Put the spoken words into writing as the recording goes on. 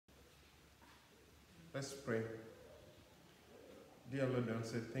Let's pray. Dear Lord, I want to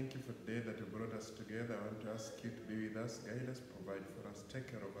say thank you for the day that you brought us together. I want to ask you to be with us, guide us, provide for us, take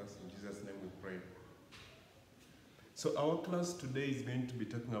care of us. In Jesus' name we pray. So our class today is going to be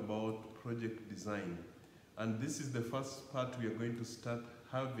talking about project design. And this is the first part we are going to start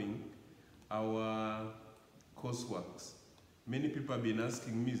having our courseworks. Many people have been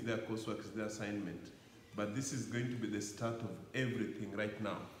asking me, is there coursework, is there assignment? But this is going to be the start of everything right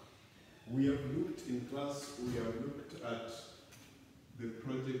now. We have looked in class, we have looked at the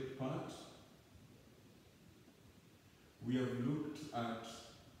project part. We have looked at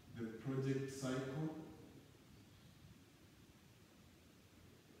the project cycle.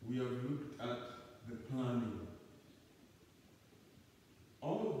 We have looked at the planning.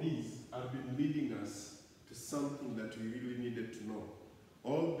 All of these have been leading us to something that we really needed to know.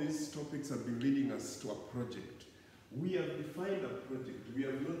 All these topics have been leading us to a project. We have defined a project. We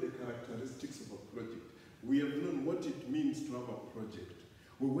have known the characteristics of a project. We have known what it means to have a project.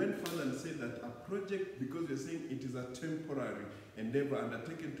 We went further and said that a project, because we're saying it is a temporary endeavor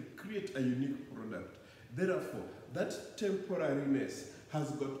undertaken to create a unique product. Therefore, that temporariness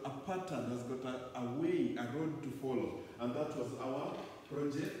has got a pattern, has got a way, a road to follow. And that was our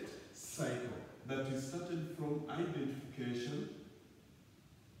project cycle. That we started from identification,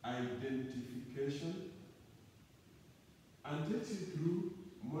 and takes you through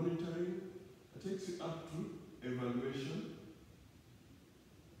monitoring, takes you up to evaluation,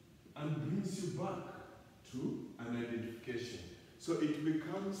 and brings you back to an identification. So it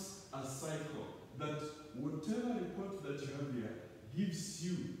becomes a cycle that whatever report that you have here gives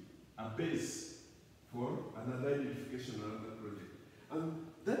you a base for another identification, another project. And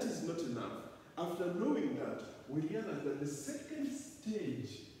that is not enough. After knowing that, we realize that the second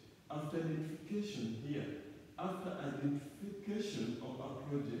stage after identification here, after identification of a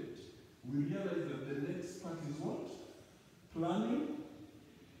project, we realize that the next part is what? Planning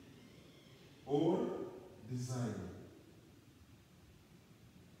or design.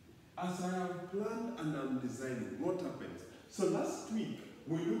 As I have planned and I'm designing, what happens? So last week,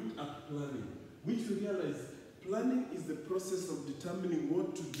 we looked at planning, which we realized planning is the process of determining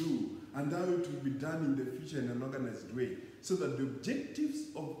what to do and how it will be done in the future in an organized way, so that the objectives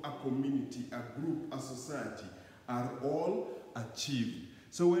of a community, a group, a society are all achieved.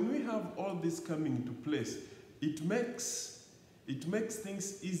 So when we have all this coming into place, it makes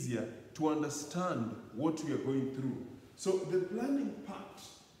things easier to understand what we are going through. So the planning part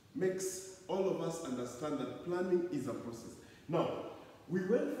makes all of us understand that planning is a process. Now, we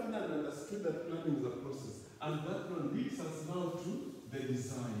went further and understood that planning is a process, and that one leads us now to the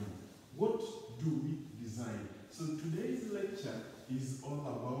design. What do we design? So today's lecture is all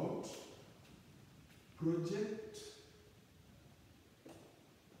about project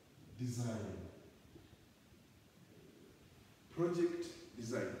design. Project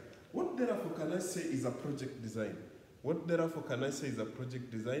design. What therefore can I say is a project design? What therefore can I say is a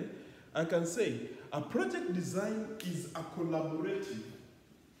project design? I can say a project design is a collaborative.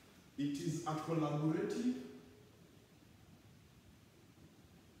 It is a collaborative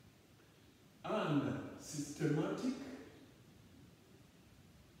and systematic.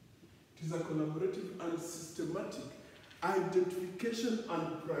 It is a collaborative and systematic identification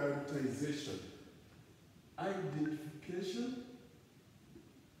and prioritization. Identification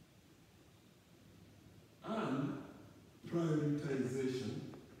and prioritization.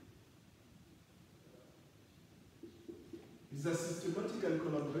 It's a systematic and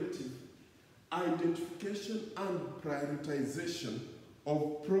collaborative identification and prioritization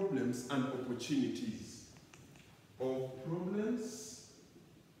of problems and opportunities. Of problems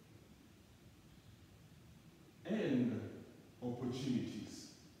and opportunities.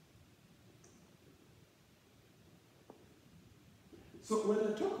 So when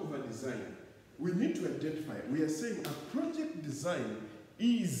I talk of a design, we need to identify. We are saying a project design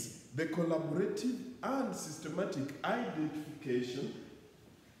is the collaborative and systematic identification,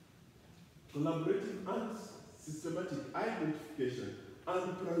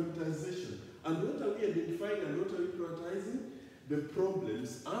 and prioritization. And what are we identifying and what are we prioritizing? The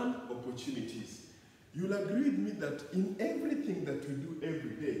problems and opportunities. You'll agree with me that in everything that we do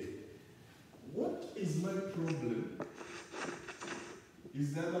every day, what is my problem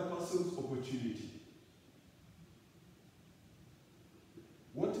is the other person's opportunity.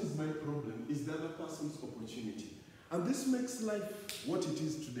 What is my problem is the other person's opportunity. And this makes life what it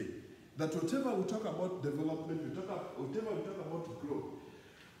is today. That whatever we talk about development, whatever we talk about growth,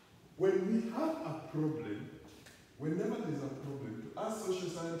 when we have a problem, whenever there's a problem, to us social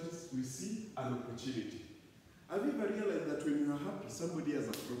scientists, we see an opportunity. Have you ever realized that when you're happy, somebody has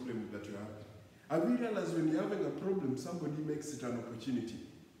a problem that you're happy? Have you realized when you're having a problem, somebody makes it an opportunity?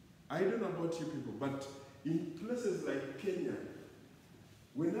 I don't know about you people, but in places like Kenya,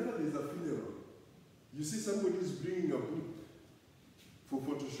 whenever there's a funeral, you see somebody is bringing a booth for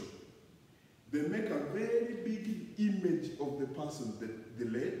Photoshop. They make a very big image of the person, the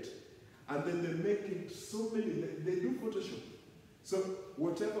late, and then they make it so many, they do Photoshop. So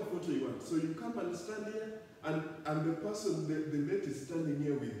whatever photo you want. So you come and stand here, and the person, the late is standing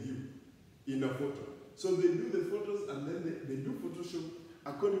here with you in a photo. So they do the photos, and then they do Photoshop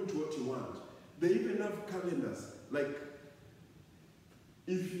according to what you want. They even have calendars. Like,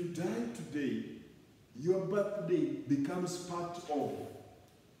 if you die today, your birthday becomes part of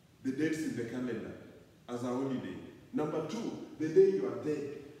the dates in the calendar as a holiday. Number two, the day you are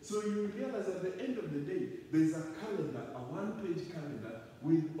dead. So you realize at the end of the day, there's a calendar, a one-page calendar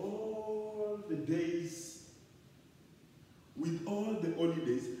with all the days, with all the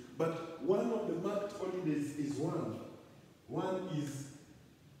holidays, but one of the marked holidays is one. One is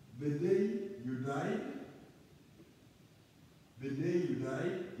the day you died. The day you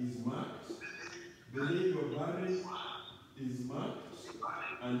died is marked. The day you were buried is marked.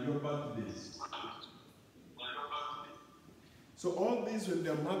 And your birthday. So all these, when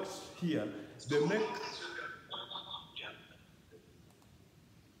they're marked here, they make...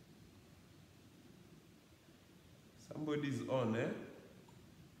 Somebody's on, eh?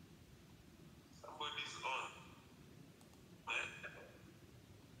 Somebody's on.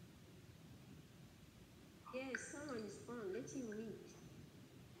 Yes, someone is on. Let him read.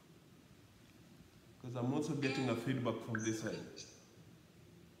 Because I'm also getting a feedback from this side.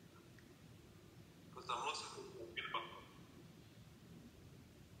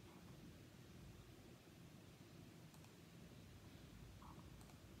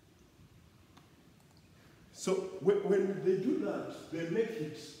 So when they do that, they make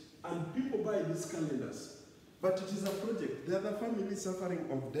it, and people buy these calendars. But it is a project. There are the families suffering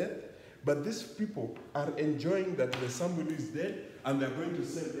of death, but these people are enjoying that the somebody is dead, and they're going to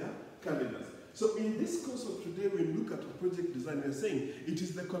sell their calendars. So in this course of today, when we look at project design, we're saying it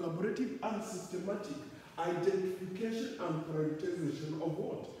is the collaborative and systematic identification and prioritization of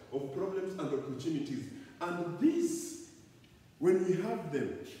what? Of problems and opportunities. And this, when we have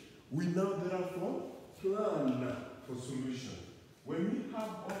them, we now therefore plan for solution. When we have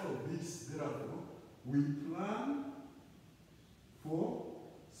all of this, therefore, we plan for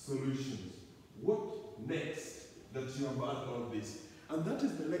solutions. What next that you have had all this? And that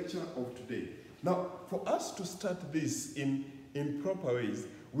is the lecture of today. Now, for us to start this in proper ways,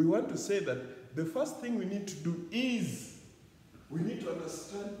 we want to say that the first thing we need to do is we need to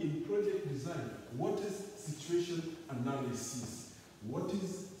understand in project design what is situation analysis. What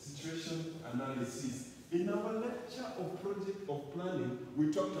is situation analysis? In our lecture of project of planning,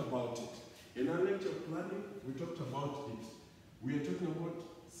 we talked about it. In our lecture of planning, we talked about it. We are talking about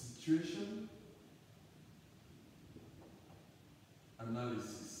situation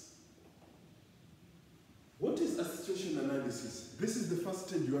analysis. What is a situation analysis? This is the first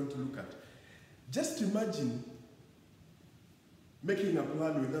stage you want to look at. Just imagine making a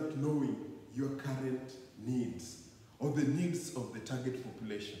plan without knowing your current needs or the needs of the target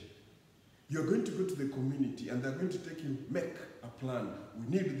population. You're going to go to the community and they're going to take you, make a plan. We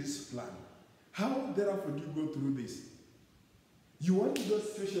need this plan. How, therefore, do you go through this? You want to do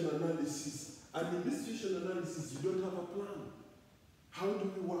situation analysis, and in this situation analysis, you don't have a plan. How do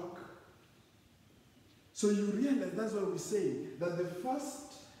we work? So you realize that's what we're saying, that the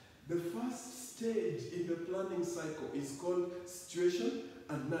first stage in the planning cycle is called situation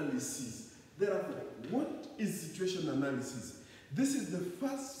analysis. Therefore, what is situation analysis? This is the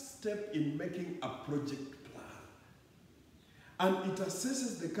first step in making a project plan. And it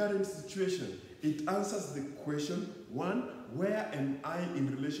assesses the current situation. It answers the question, one, where am I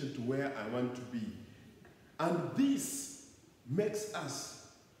in relation to where I want to be? And this makes us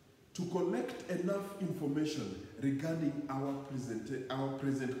to collect enough information regarding our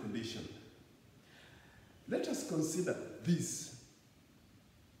present condition. Let us consider this.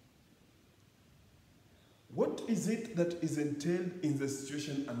 What is it that is entailed in the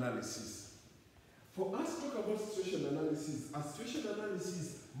situation analysis? For us to talk about situation analysis, a situation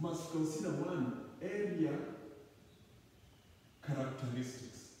analysis must consider one area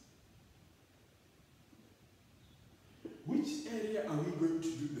characteristics. Which area are we going to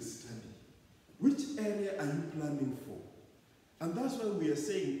do the study? Which area are you planning for? And that's why we are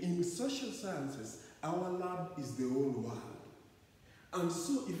saying in social sciences, our lab is the whole world. And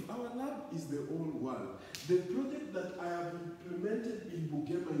so if our lab is the whole world, the project that I have implemented in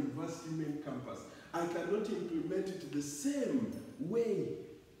Bugema University main campus, I cannot implement it the same way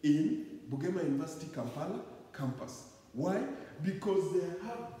in Bugema University Kampala campus. Why? Because they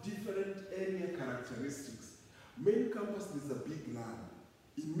have different area characteristics. Main campus, there's a big land.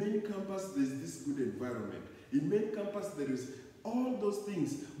 In main campus, there's this good environment. In main campus, there is all those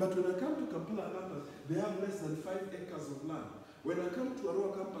things. But when I come to Kampala campus, they have less than 5 acres of land. When I come to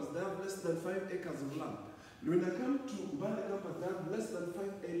Arua campus, they have less than 5 acres of land. When I come to Mbale campus, they have less than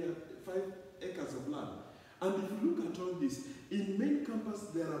 5 acres of land. And if you look at all this, in main campus,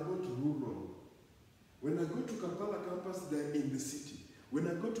 they are about rural. When I go to Kampala campus, they're in the city. When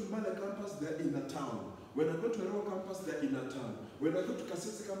I go to Mbale campus, they're in a town. When I go to Arua campus, they're in a town. When I go to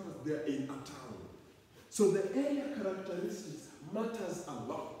Kasese campus, they're in a town. So the area characteristics matters a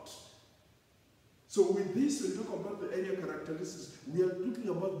lot. So with this, when we talk about the area characteristics, we are looking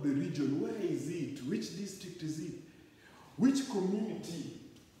about the region. Where is it? Which district is it? Which community?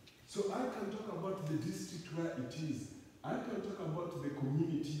 So I can talk about the district where it is. I can talk about the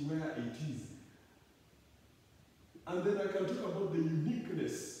community where it is. And then I can talk about the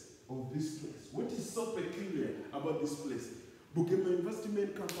uniqueness of this place. What is so peculiar about this place? Bugema University main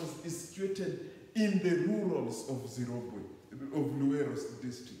campus is situated in the rurals of Zirobwe, of Lueros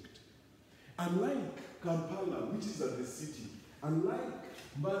district. Unlike Kampala, which is at the city,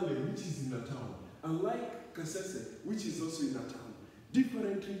 unlike Mbale, which is in a town, unlike Kasese, which is also in a town,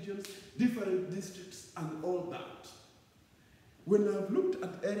 different regions, different districts, and all that. When I've looked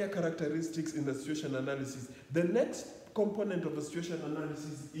at area characteristics in the situation analysis, the next component of a situation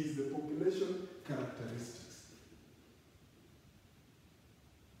analysis is the population characteristics.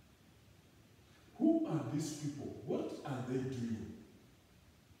 Who are these people? What are they doing?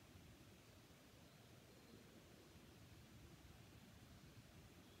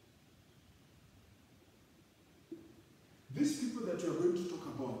 These people that you are going to talk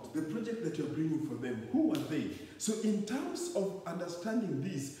about, the project that you are bringing for them, who are they? So in terms of understanding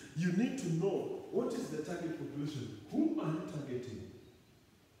this, you need to know what is the target population. Who are you targeting?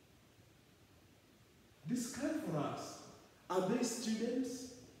 Describe for us. Are they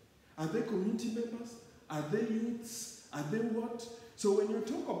students? Are they community members? Are they youths? Are they what? So when you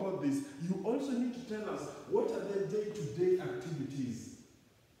talk about this, you also need to tell us what are their day-to-day activities.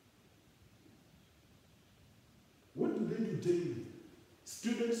 What do they do daily?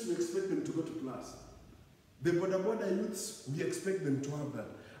 Students, we expect them to go to class. The Boda youths, we expect them to have that.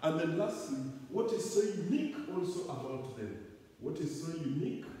 And then lastly, what is so unique also about them? What is so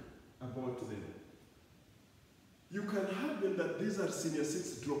unique about them? You can have them that these are senior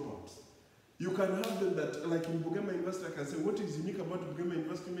 6 dropouts. You can have them that, like in Bugema University, I can say, what is unique about Bugema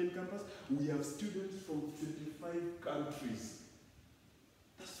University main campus? We have students from 25 countries.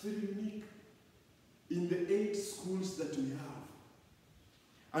 That's very unique. In the 8 schools that we have.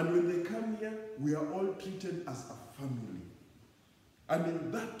 And when they come here, we are all treated as a family. I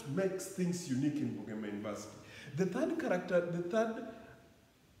mean, that makes things unique in Bugema University. The third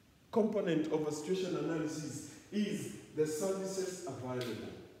component of a situation analysis is the services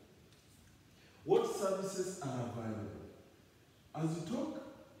available. What services are available? As you talk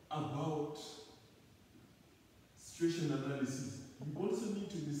about situation analysis, you also need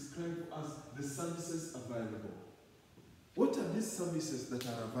to describe for us the services available. What are these services that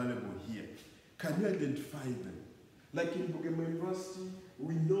are available here? Can you identify them? Like in Bugema University,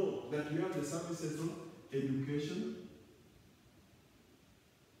 we know that we have the services of education.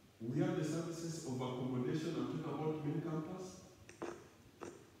 We have the services of accommodation. I'm talking about main campus.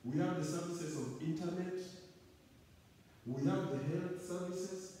 We have the services of internet. We have the health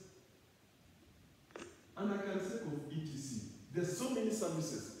services. And I can think of ETC. There's so many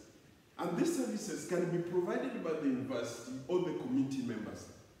services. And these services can be provided by the university or the community members.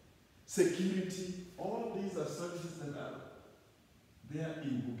 Security, all these are services that are there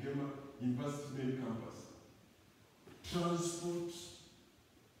in Bugema University main campus. Transport,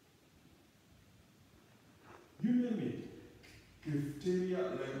 you name it. Cafeteria,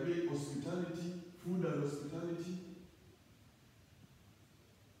 library, hospitality, food and hospitality.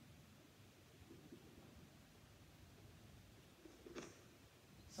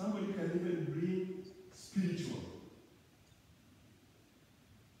 Somebody can even bring spiritual.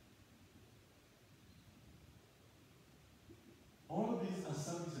 All these are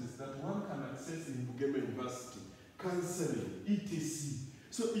services that one can access in Bugema University. Counseling, etc.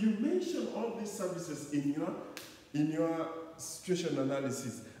 So you mention all these services in your situation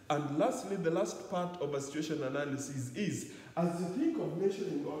analysis. And lastly, the last part of a situation analysis is, as you think of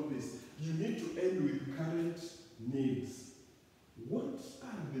mentioning all this, you need to end with current needs. What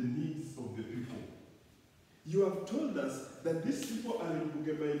are the needs of the people? You have told us that these people are in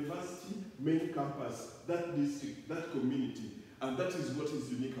Bugema University main campus, that district, that community, and that is what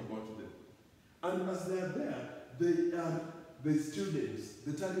is unique about them. And as they are there, they are the students,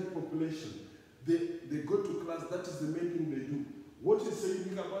 the target population. They go to class, that is the main thing they do. What is so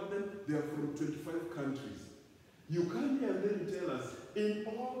unique about them? They are from 25 countries. You come here and then tell us, in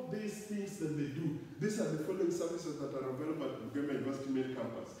all these things that they do, these are the following services that are available at Bugema University main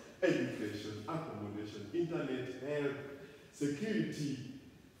campus: education, accommodation, internet, health, security,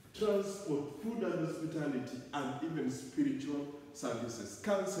 transport, food and hospitality, and even spiritual services,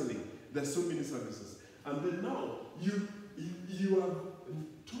 counseling. There's so many services. And then now, you have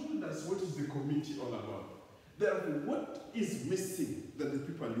told us what is the community all about. Therefore, what is missing that the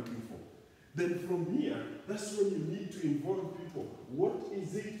people are looking for? Then from here, that's when you need to involve people. What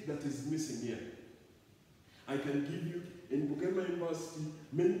is it that is missing here? I can give you, in Bugema University,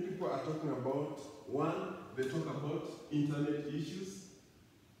 many people are talking about, one, they talk about internet issues.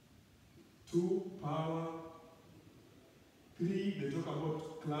 2, power. 3, they talk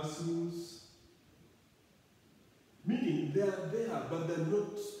about classrooms. Meaning they are there, but they're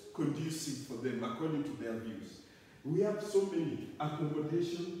not conducive for them according to their views. We have so many: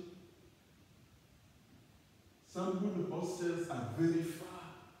 accommodation. Some good hostels are very far.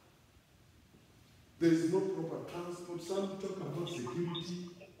 There is no proper transport. Some talk about security.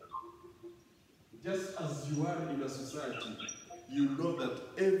 Just as you are in a society, you know that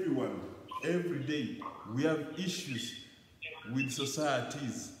everyone, every day, we have issues with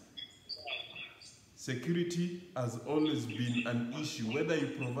societies. Security has always been an issue, whether you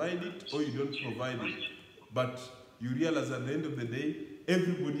provide it or you don't provide it. But you realize at the end of the day,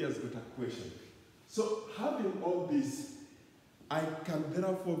 everybody has got a question. So having all this, I can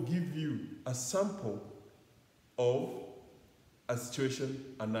therefore give you a sample of a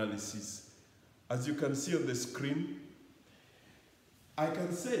situation analysis. As you can see on the screen, I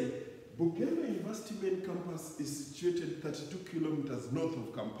can say Bugema University main campus is situated 32 kilometers north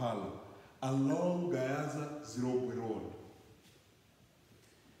of Kampala, along Gayaza Zirobwe Road.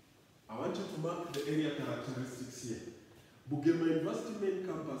 I want you to mark the area characteristics here. Bugema University main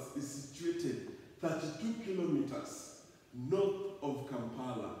campus is situated 32 kilometers north of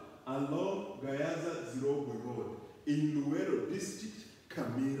Kampala, along Gayaza Zirobwe Road, in Luwero District,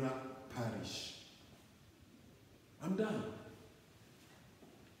 Kamira Parish. I'm done.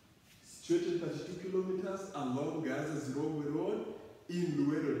 Situated 32 kilometers along Gayaza Zirobwe Road, in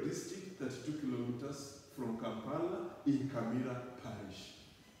Luwero District, 32 kilometers from Kampala, in Kamira Parish.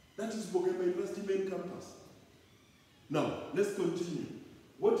 That is Bugema University main campus. Now, let's continue.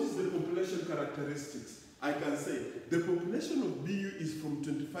 What is the population characteristics? I can say the population of BU is from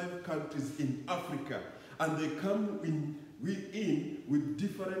 25 countries in Africa, and they come in with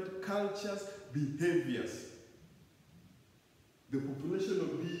different cultures, behaviors. The population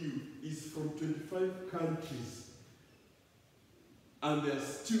of BU is from 25 countries, and they are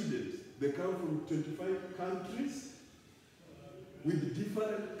students. They come from 25 countries with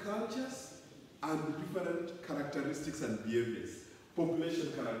different cultures and different characteristics and behaviors.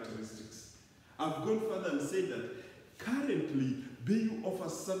 Population characteristics. I've gone further and said that currently BU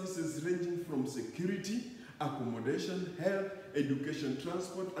offers services ranging from security, accommodation, health, education,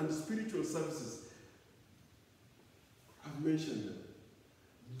 transport, and spiritual services. I've mentioned them.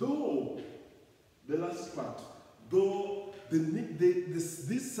 Though, the last part, though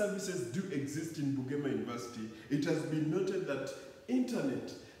these services do exist in Bugema University, it has been noted that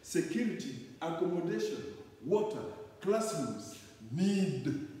internet, security, accommodation, water, classrooms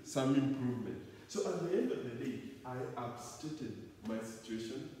need some improvement. So at the end of the day, I have stated my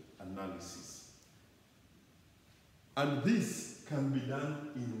situation analysis. And this can be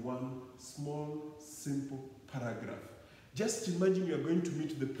done in one small, simple paragraph. Just imagine you are going to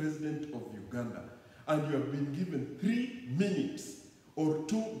meet the president of Uganda, and you have been given 3 minutes or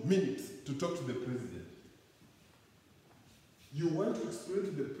 2 minutes to talk to the president. You want to explain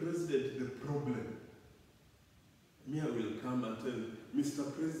to the president the problem. Mia will come and tell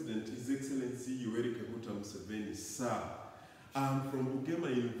Mr. President, His Excellency Yoweri Kaguta Museveni, sir, I'm from Bugema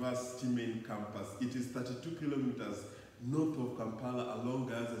University main campus. It is 32 kilometers north of Kampala along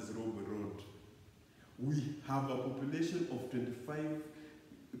Gayaza Zirobwe Road. We have a population of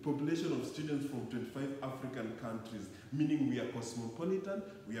students from 25 African countries, meaning we are cosmopolitan,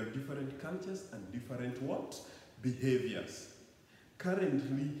 we have different cultures and different what? Behaviors.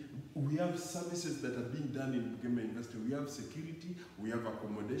 Currently, we have services that are being done in Bugema University. We have security, we have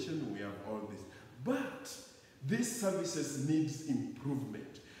accommodation, we have all this. But these services need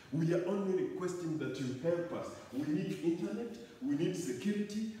improvement. We are only requesting that you help us. We need internet, we need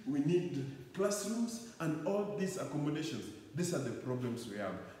security, we need classrooms, and all these accommodations. These are the problems we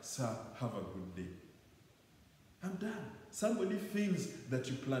have. Sir, have a good day. I'm done. Somebody feels that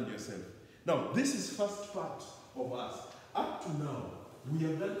you planned yourself. Now, this is first part of us. Up to now, we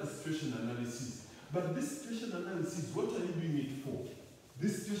have done a situation analysis. But this situation analysis, what are you doing it for?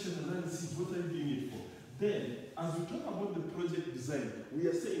 This situation analysis, what are you doing it for? Then, as we talk about the project design, we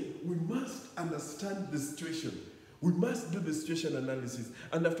are saying we must understand the situation. We must do the situation analysis.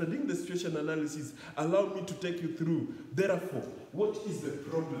 And after doing the situation analysis, allow me to take you through, therefore, what is the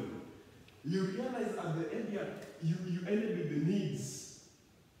problem? You realize at the end here, you ended with the needs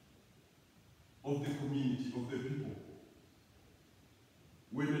of the community, of the people.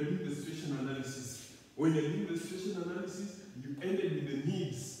 When you're doing the situation analysis, you ended with the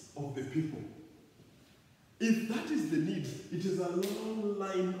needs of the people. If that is the need, it is a long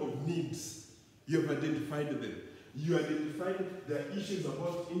line of needs. You have identified them. You identified the issues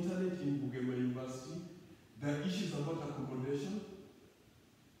about internet in Bugema University, the issues about accommodation,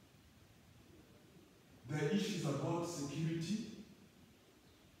 the issues about security,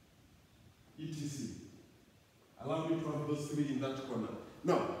 etc. Allow me to have those three in that corner.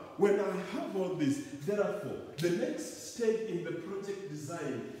 Now, when I have all this, therefore, the next stage in the project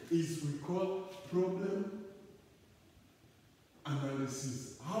design is we call problem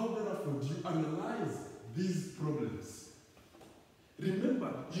analysis. How, therefore, do you analyze these problems?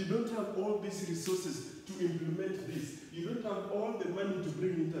 Remember, you don't have all these resources to implement this. You don't have all the money to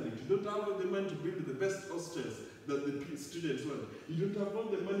bring internet. You don't have all the money to build the best hostels that the students want. You don't have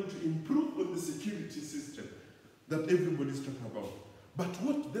all the money to improve on the security system that everybody's talking about. But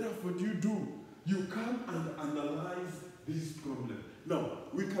what, therefore, do? You come and analyze this problem. Now,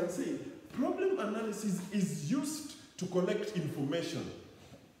 we can say problem analysis is used to collect information.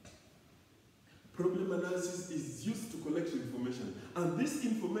 Problem analysis is used to collect information. And this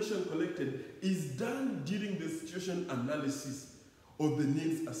information collected is done during the situation analysis or the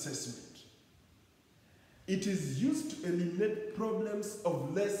needs assessment. It is used to eliminate problems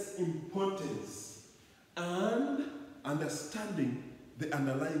of less importance and understanding the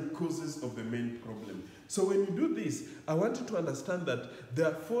underlying causes of the main problem. So when you do this, I want you to understand that there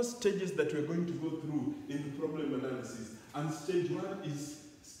are 4 stages that we're going to go through in the problem analysis. And stage one is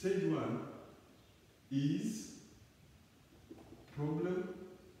problem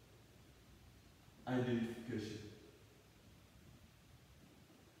identification.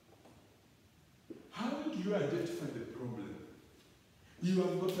 How do you identify the problem? You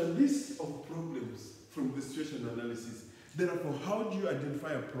have got a list of problems from the situation analysis. Therefore, how do you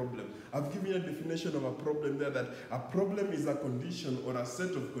identify a problem? I've given you a definition of a problem there, that a problem is a condition or a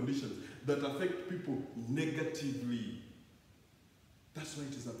set of conditions that affect people negatively. That's why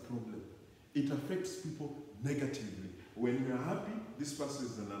it is a problem. It affects people negatively. When you are happy, this person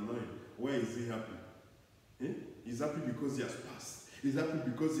is an annoying. Why is he happy? He's happy because he has passed. He's happy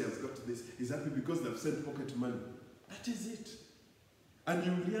because he has got this. He's happy because they've sent pocket money. That is it. And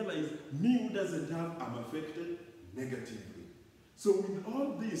you realize, me who doesn't have, I'm affected negatively. So with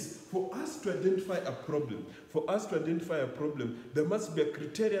all this, for us to identify a problem, there must be a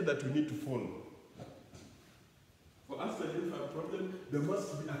criteria that we need to follow. For us to identify a problem, there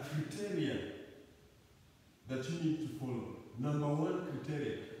must be a criteria that you need to follow. Number 1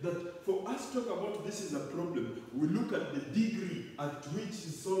 criteria, that for us to talk about this is a problem, we look at the degree at which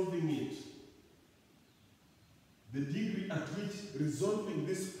solving it. The degree at which resolving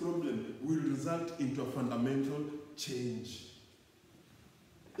this problem will result into a fundamental change.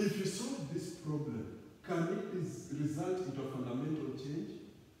 If you solve this problem, can it result into a fundamental change?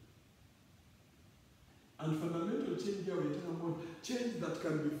 And fundamental change here, we're talking about change that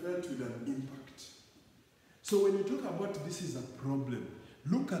can be felt with an impact. So when you talk about this is a problem,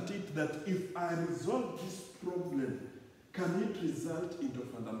 look at it that if I resolve this problem, can it result into a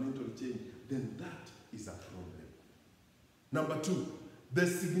fundamental change? Then that is a problem. Number 2, the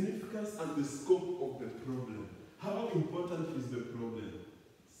significance and the scope of the problem. How important is the problem?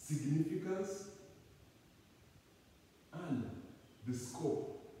 Significance and the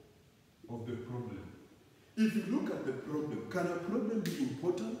scope of the problem. If you look at the problem, can a problem be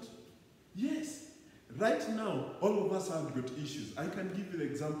important? Yes. Right now, all of us have got issues. I can give you the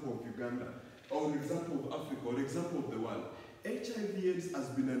example of Uganda, or an example of Africa, or an example of the world. HIV/AIDS has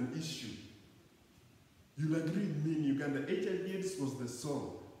been an issue. You'll agree with me in Uganda, HIV/AIDS was the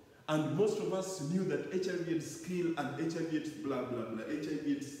song. And most of us knew that HIV/AIDS kill and HIV/AIDS blah, blah, blah,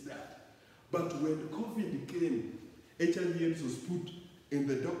 HIV/AIDS that. But when COVID came, HIV/AIDS was put in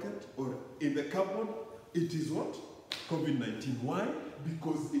the docket or in the cupboard. It is what? COVID-19. Why?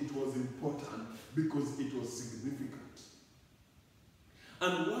 Because it was important, because it was significant.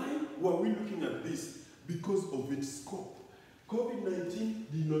 And why were we looking at this? Because of its scope.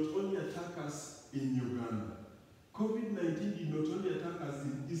 COVID-19 did not only attack us in Uganda. COVID-19 did not only attack us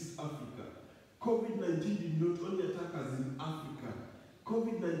in East Africa. COVID-19 did not only attack us in Africa.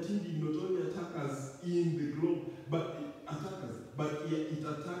 COVID-19 did not only attack us in the globe, but it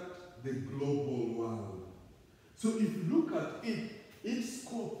attacked the global world. So if you look at it, its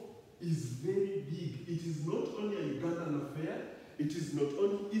scope is very big. It is not only a Ugandan affair, it is not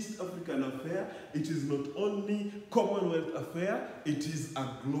only East African affair, it is not only Commonwealth affair, it is a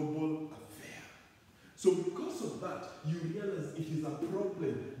global affair. So because of that, you realize it is a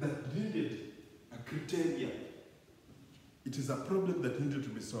problem that needed a criteria. It is a problem that needed to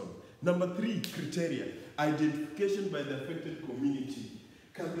be solved. Number 3 criteria, identification by the affected community.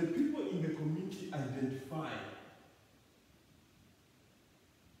 Can the people in the community identify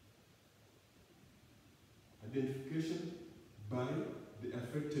identification by the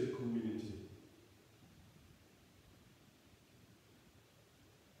affected community?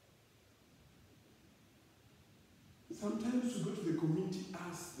 Sometimes we go to the community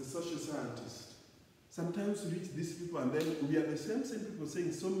as the social scientist. Sometimes we reach these people and then we are the same people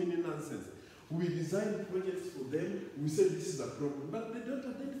saying so many nonsense. We design projects for them, we say this is a problem, but they don't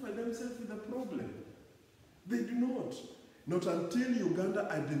identify themselves with the problem. They do not. Not until Uganda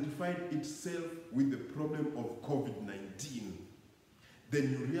identified itself with the problem of COVID-19.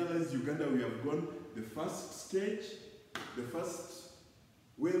 Then you realize Uganda, we have gone the first stage, the first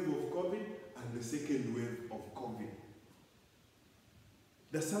wave of COVID, and the second wave of COVID.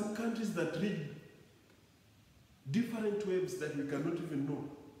 There are some countries that read different waves that we cannot even know.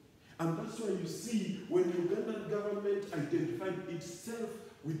 And that's why you see when the Ugandan government identified itself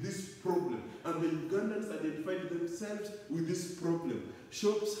with this problem, and the Ugandans identified themselves with this problem,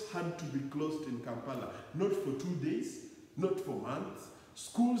 shops had to be closed in Kampala, not for 2 days, not for months.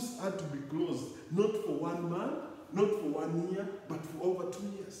 Schools had to be closed, not for 1 month, not for 1 year, but for over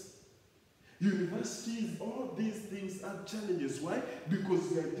 2 years. Universities, all these things are challenges. Why? Because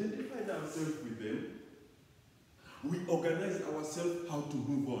we identified ourselves with them. We organize ourselves how to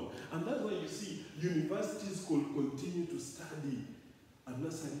move on. And that's why you see universities could continue to study. A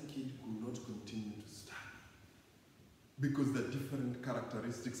nursery kid could not continue to study. Because the different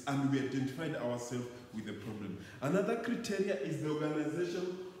characteristics, and we identified ourselves with the problem. Another criteria is the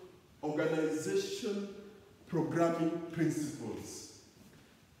organization programming principles.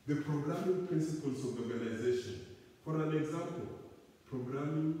 The programming principles of the organization. For an example,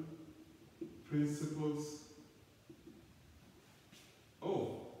 programming principles of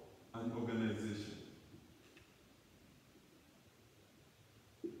an organization.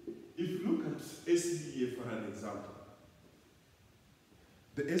 If you look at SDA for an example,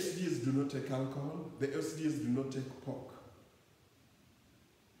 the SDAs do not take alcohol, the SDAs do not take pork.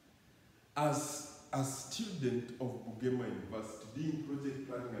 As a student of Bugema University, doing project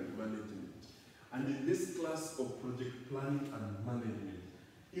planning and management, and in this class of project planning and management,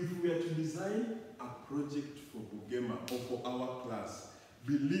 if we are to design a project for Bugema or for our class,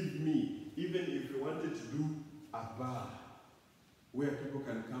 believe me, even if we wanted to do a bar where people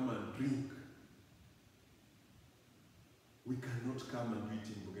can come and drink, we cannot come and do it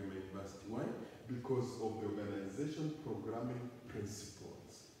in Bugema University. Why? Because of the organization programming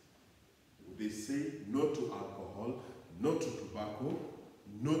principles. They say no to alcohol, no to tobacco,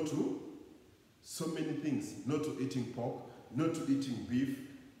 no to so many things, no to eating pork, no to eating beef.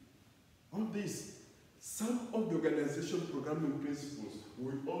 All this, some of the organization programming principles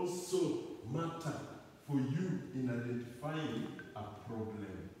will also matter for you in identifying a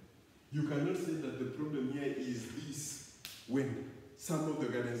problem. You cannot say that the problem here is this when some of the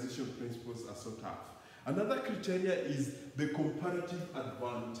organization principles are so tough. Another criteria is the comparative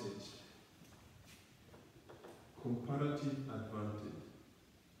advantage. Comparative advantage.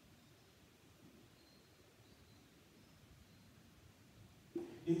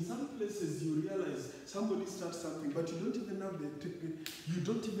 In some places you realize somebody starts something, but you don't even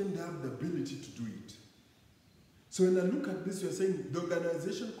have the ability to do it. So when I look at this, you're saying the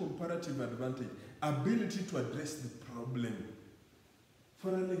organization comparative advantage, ability to address the problem. For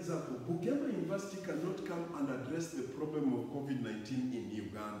an example, Bugema University cannot come and address the problem of COVID-19 in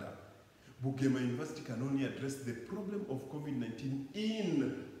Uganda. Bugema University can only address the problem of COVID-19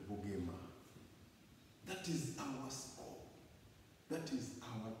 in Bugema. That is our scope. That is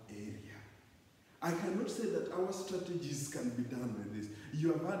our area. I cannot say that our strategies can be done with this.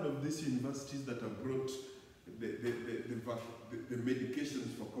 You have heard of these universities that have brought the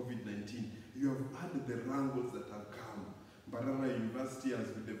medications for COVID-19. You have heard the wrangles that have come. Mbarara University has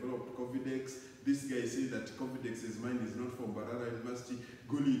developed Covidex. This guy says that Covidex's mind is not from Mbarara University.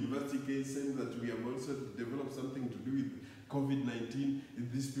 Gulu University case saying that we have also developed something to do with COVID-19.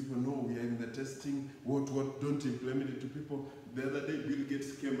 These people know we are in the testing. What, don't implement it to people. The other day, Bill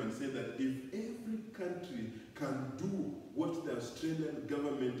Gates came and said that if every country can do what the Australian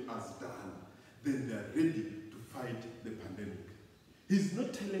government has done, then they are ready to fight the pandemic. He's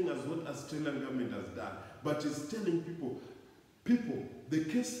not telling us what Australian government has done, but he's telling people, the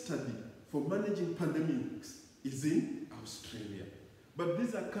case study for managing pandemics is in Australia. But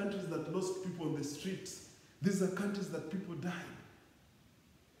these are countries that lost people on the streets. These are countries that people died.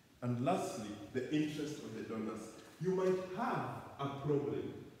 And lastly, the interest of the donors. You might have a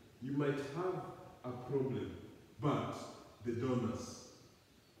problem. You might have a problem, but the donors.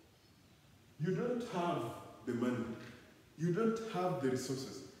 You don't have the money. You don't have the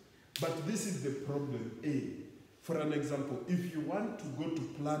resources. But this is the problem A. For an example, if you want to go to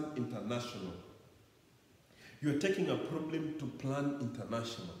Plan International, you're taking a problem to Plan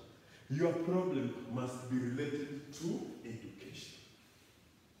International. Your problem must be related to education.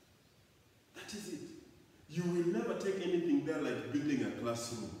 That is it. You will never take anything there like building a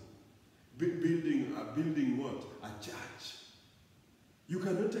classroom, building what? A church. You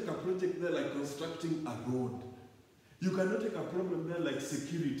cannot take a project there like constructing a road. You cannot take a problem there like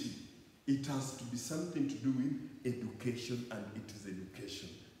security. It has to be something to do with education, and it is education.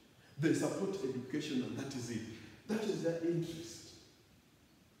 They support education, and that is it. That is their interest.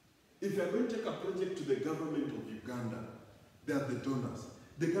 If you are going to take a project to the government of Uganda, they are the donors.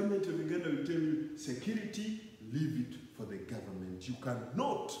 The government of Uganda will tell you, security, leave it for the government. You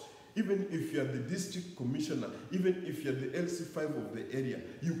cannot, even if you are the district commissioner, even if you are the LC5 of the area,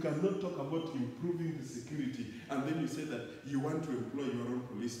 you cannot talk about improving the security, and then you say that you want to employ your own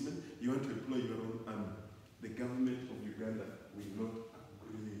policemen, you want to employ your own army. The government of Uganda will not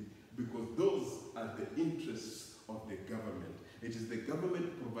agree, because those are the interests of the government. It is the government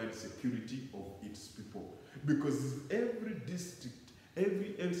who provides security of its people. Because if every district,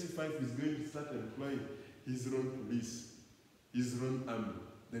 every LC5 is going to start employing his own police, his own army,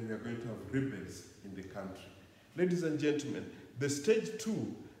 then we are going to have rebels in the country. Ladies and gentlemen, the stage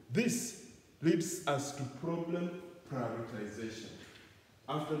 2, this leads us to problem prioritization.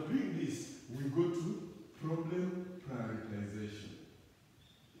 After doing this, we go to problem prioritization.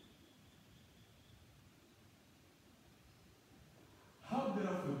 How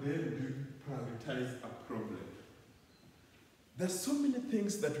therefore then do you prioritize a problem? There's so many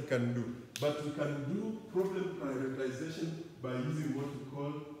things that we can do, but we can do problem prioritization by using what we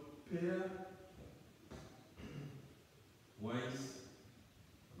call pair-wise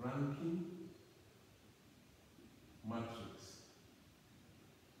ranking matrix.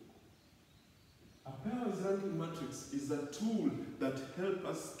 A pair-wise ranking matrix is a tool that helps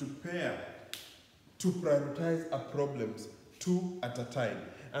us to pair, to prioritize our problems 2 at a time.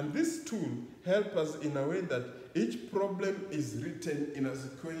 And this tool helps us in a way that each problem is written in a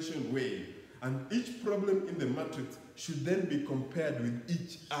sequential way, and each problem in the matrix should then be compared with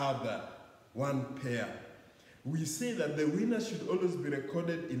each other, one pair. We say that the winner should always be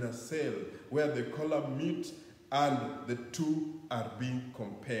recorded in a cell where the column meet and the 2 are being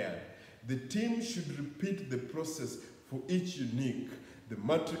compared. The team should repeat the process for each unique. The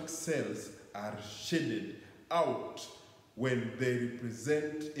matrix cells are shaded out when they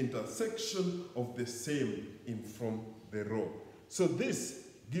represent intersection of the same in from the row. So this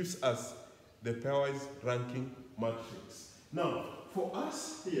gives us the pairwise ranking matrix. Now, for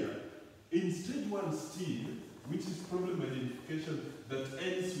us here, in stage 1 still, which is problem identification that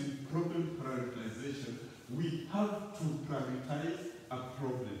ends with problem prioritization, we have to prioritize a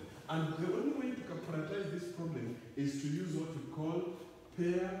problem. And the only way to prioritize this problem is to use what we call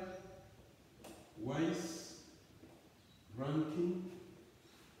pair-wise ranking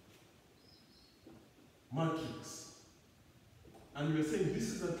matrix. And we're saying this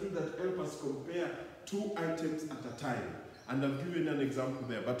is a tool that helps us compare 2 items at a time. And I've given an example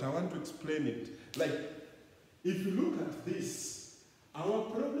there, but I want to explain it. Like, if you look at this, our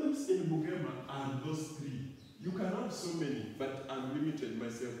problems in Bugema are those 3. You can have so many, but I've limited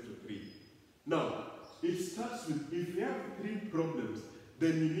myself to 3. Now, it starts with, if you have 3 problems,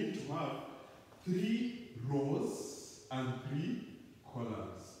 then you need to have 3 rows and 3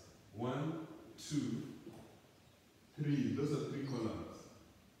 columns. 1, 2, 3. Those are 3 columns.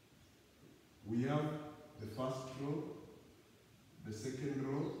 We have the first row, the second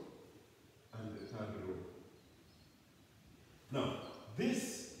row, and the third row. Now,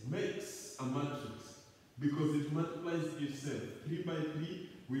 this makes a matrix because it multiplies each cell. 3 by 3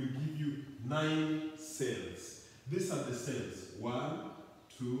 will give you 9 cells. These are the cells. 1,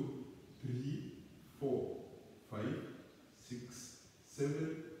 2, 3, 4, 5, 6,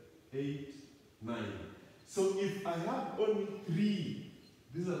 7, 8, 9. So if I have only 3,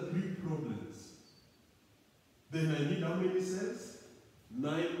 these are 3 problems, then I need how many cells?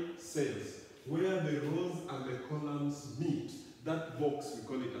 9 cells. where the rows and the columns meet. That box, we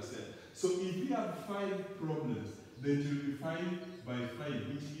call it a cell. So if we have 5 problems, then it will be 5 by 5,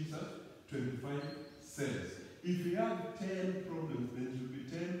 which gives us 25 cells. If we have 10 problems, then it will be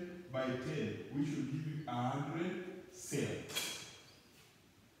 10 by 10, which will give you 100 cells.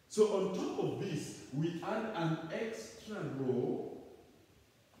 So on top of this, we add an extra row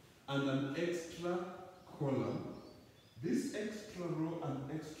and an extra column. This extra row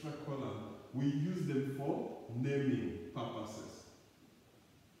and extra column, we use them for naming purposes.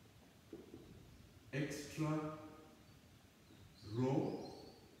 Extra row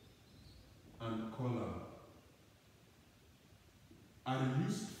and column are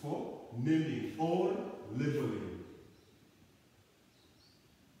used for naming or labeling,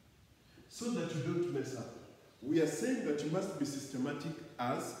 so that you don't mess up. We are saying that you must be systematic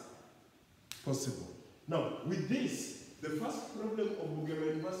as possible. Now, with this, the first problem of Bugema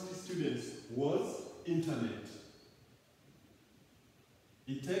University students was internet.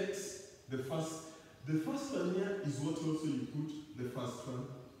 It takes the first one here is what also you put the first one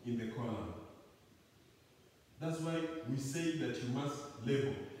in the column. That's why we say that you must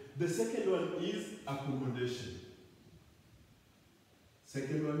label. The second one is accommodation.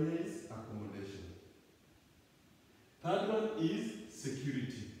 Second one here is accommodation. Third one is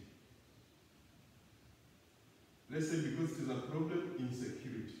security. Let's say because there's a problem in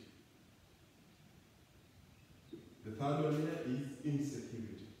security. The third one here is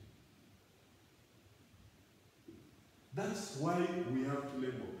insecurity. That's why we have to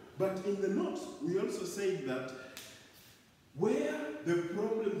label. But in the notes, we also say that where the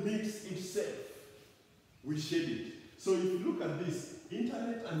problem meets itself, we shade it. So if you look at this,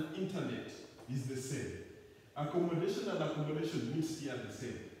 internet and internet is the same. Accommodation and accommodation meets here the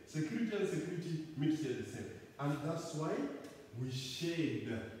same. Security and security meets here the same. And that's why we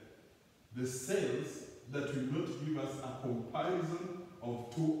shade the cells that will not give us a comparison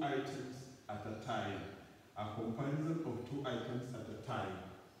of 2 items at a time. A comparison of 2 items at a time.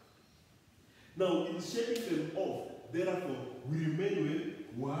 Now, in shading them off, therefore, we remain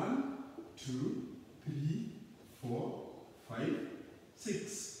with 1, 2, 3, 4, 5,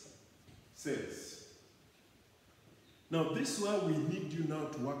 6 cells. Now, this is where we need you now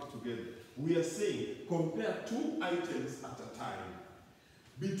to work together. We are saying compare 2 items at a time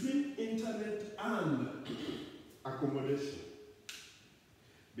between internet and accommodation.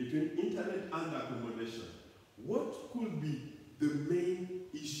 Between internet and accommodation, what could be the main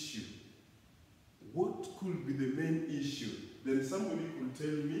issue? What could be the main issue? Then somebody could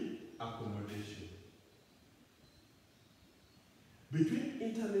tell me accommodation. Between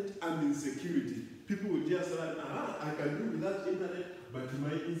internet and insecurity, people will just say, I can do without internet, but my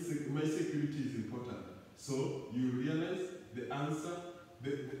security is important. So you realize the answer,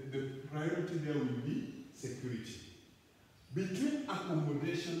 the priority there will be security. Between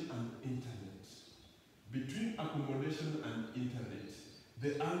accommodation and internet, between accommodation and internet,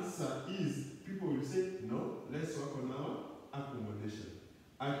 the answer is, people will say, no, let's work on our accommodation.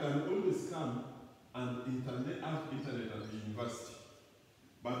 I can always come and have internet at the university,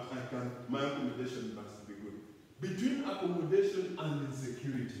 but my accommodation must be good. Between accommodation and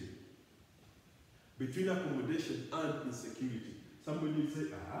insecurity, between accommodation and insecurity, somebody will say,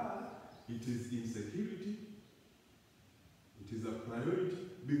 it is insecurity. It is a priority,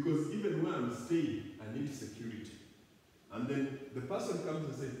 because even when I'm staying, I need security. And then the person comes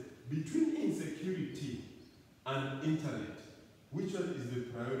and says, between insecurity and internet, which one is the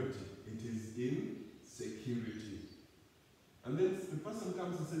priority? It is insecurity. And then the person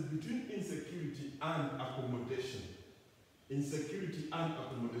comes and says, between insecurity and accommodation, insecurity and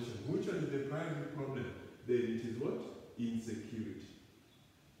accommodation, which one is the primary problem? Then it is what? Insecurity.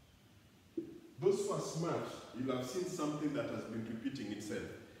 Those who are smart, you'll have seen something that has been repeating itself.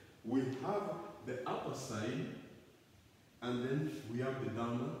 We have the upper side, and then we have the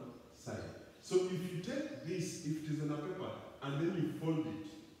downer side. So if you take this, if it is on a paper, and then you fold it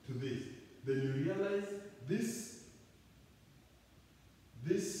to this, then you realize this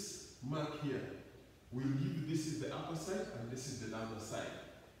mark here will give this is the upper side and this is the downer side.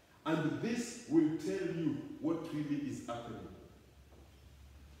 And this will tell you what really is happening.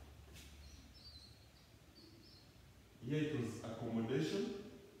 Here it was accommodation,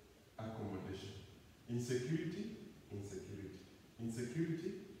 accommodation. Insecurity, insecurity.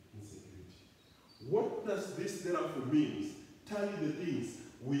 Insecurity, insecurity. What does this therefore mean? Tell you the things.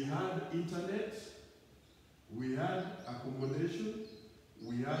 We had internet, we had accommodation,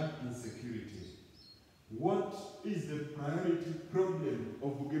 we had insecurity. What is the priority problem of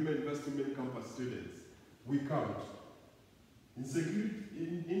Bugema University Main Campus students? We count. Insecurity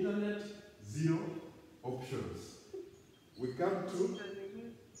in internet, 0.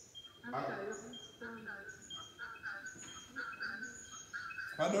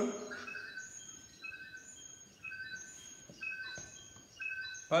 Pardon?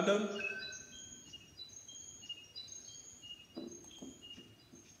 Pardon?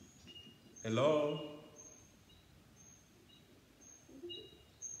 Hello?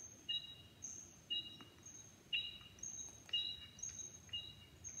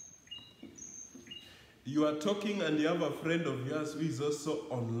 You are talking and you have a friend of yours who is also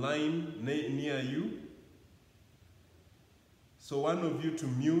online near you. So one of you to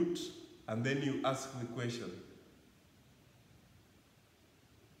mute and then you ask the question.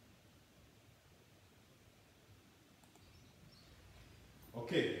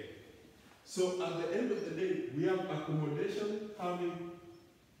 Okay. So at the end of the day, we have accommodation having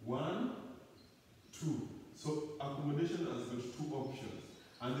 1, 2. So accommodation has got 2 options.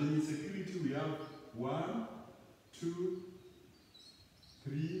 And then in security we have 1, 2,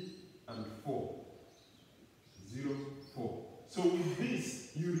 3, and 4. 0, 4. So with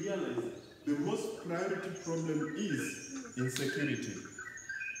this, you realize the most priority problem is insecurity.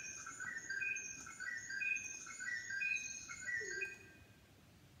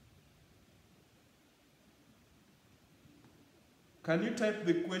 Can you type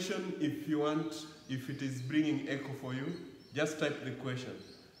the question if you want, if it is bringing echo for you? Just type the question.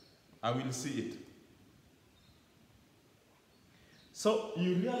 I will see it. So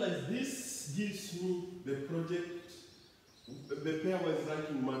you realize this gives me the project, the pairwise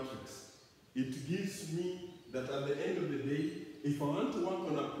ranking matrix. It gives me that at the end of the day, if I want to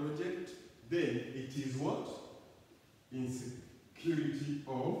work on a project, then it is what? Insecurity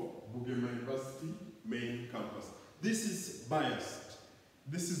of Bugema University main campus. This is biased.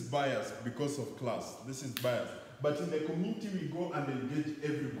 This is biased because of class. This is biased. But in the community, we go and engage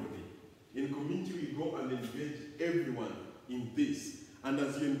everybody. In community, we go and engage everyone in this. And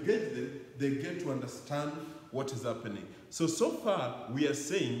as you engage them, they get to understand what is happening. So far, we are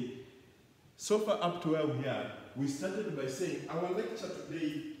saying, so far up to where we are, we started by saying our lecture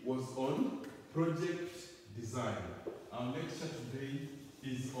today was on project design. Our lecture today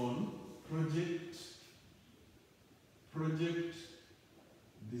is on project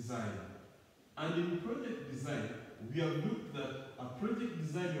design. And in project design, we have looked at a project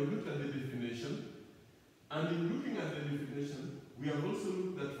design, we have looked at the definition. And in looking at the definition, we have also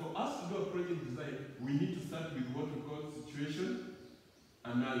looked at for us to do a project design, we need to start with what we call situation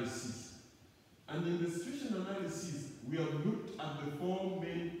analysis. And in the situation analysis, we have looked at the 4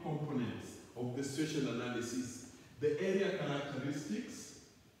 main components of the situation analysis. The area characteristics,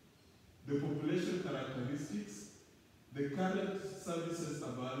 the population characteristics, the current services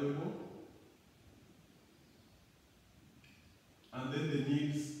available, and then the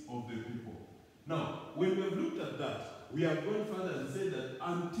needs of the people. Now, when we have looked at that, we have gone further and said that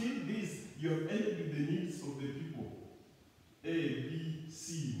until this, you have ended with the needs of the people. A, B,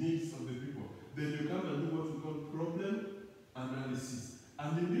 C, needs of the people. Then you come and do what we call problem analysis.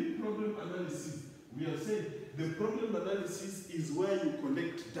 And in this problem analysis, we have said the problem analysis is where you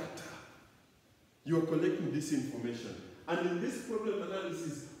collect data. You are collecting this information. And in this problem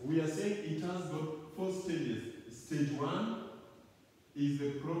analysis, we are saying it has got 4 stages. Stage 1 is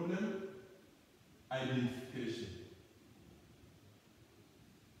the problem identification.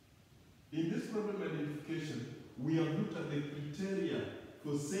 In this problem identification, we have looked at the criteria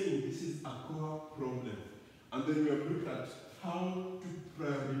for saying this is a core problem. And then we have looked at how to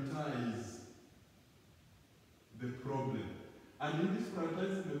prioritize the problem. And in this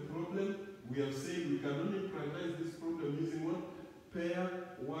prioritizing the problem, we have said we can only prioritize this problem using what?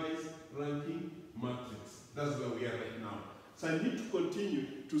 Pair-wise ranking matrix. That's where we are right now. So I need to continue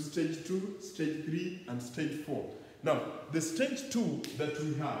to stage 2, stage 3, and stage 4. Now, the stage 2 that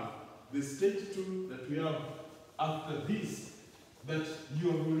we have, after this, that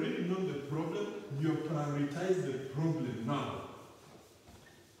you have already known the problem, you have prioritized the problem now.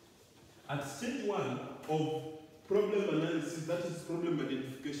 At stage 1 of problem analysis, that is problem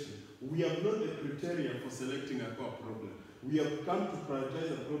identification, we have known the criteria for selecting a core problem. We have come to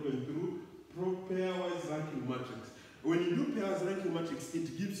prioritize a problem through pairwise ranking matrix. When you do pairwise ranking matrix,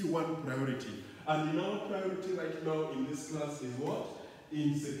 it gives you one priority. And in our priority right now in this class is what?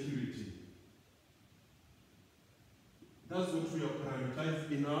 Insecurity. That's what we have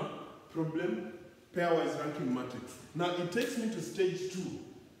prioritized in our problem pairwise ranking matrix. Now it takes me to stage 2.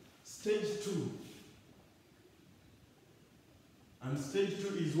 Stage 2. And stage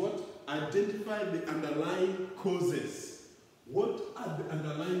 2 is what? Identify the underlying causes. What are the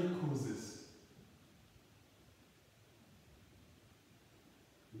underlying causes?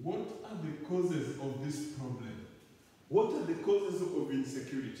 What are the causes of this problem? What are the causes of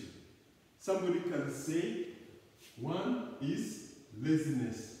insecurity? Somebody can say one is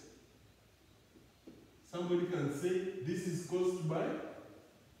laziness. Somebody can say this is caused by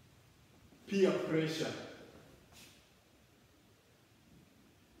peer pressure.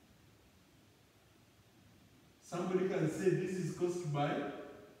 Somebody can say this is caused by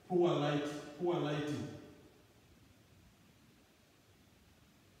poor lighting.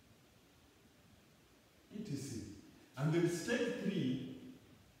 Etc. And then step 3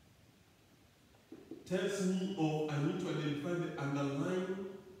 tells me, or I need to identify the underlying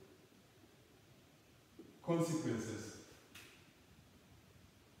consequences.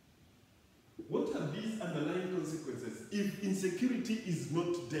 What are these underlying consequences if insecurity is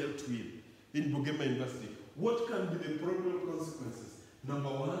not dealt with in Bugema University? What can be the probable consequences? Number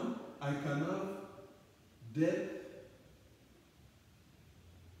 1, I can have death.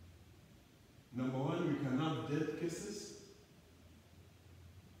 Number 1, we can have death cases.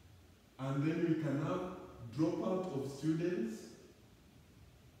 And then we can have dropout of students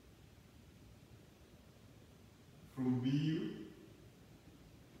from BU.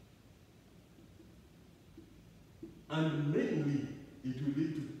 And mainly, it will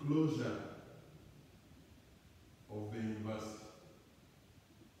lead to closure of the university.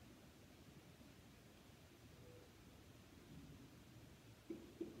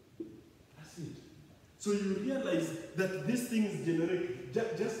 That's it. So you realize that these things generate,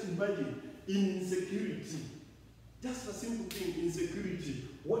 just imagine, in insecurity, just a simple thing, insecurity,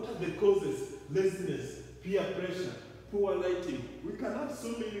 what are the causes? Laziness, peer pressure, poor lighting. We can have so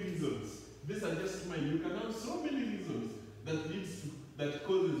many reasons. These are just mine. You can have so many reasons that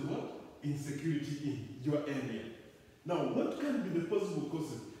causes what? Insecurity in your area. Now, what can be the possible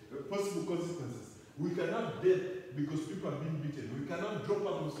consequences? We can have death because people are being beaten. We can have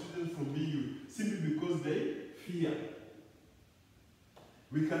dropout of students from BU simply because they fear.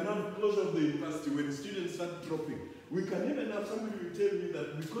 We can have closure of the university when students start dropping. We can even have somebody who tell me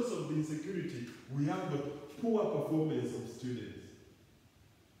that because of the insecurity, we have the poor performance of students.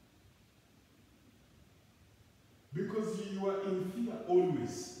 Because you are in fear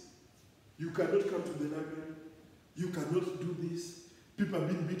always. You cannot come to the library. You cannot do this. People are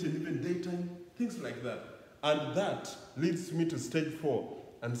being beaten even daytime. Things like that. And that leads me to stage 4.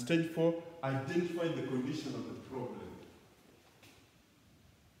 And stage 4, identify the condition of the problem.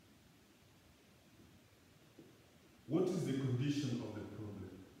 What is the condition of the problem?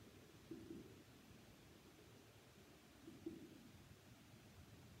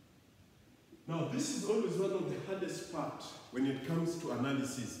 Now, this is always one of the hardest parts when it comes to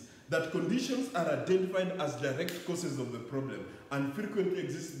analysis, that conditions are identified as direct causes of the problem and frequently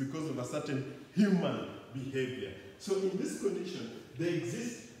exist because of a certain human behavior. So in this condition, they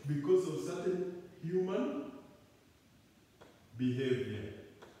exist because of certain human behavior.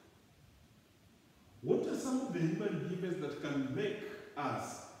 What are some of the human behaviors that can make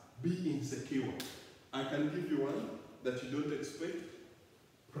us be insecure? I can give you one that you don't expect.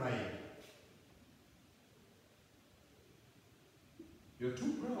 Pride. You're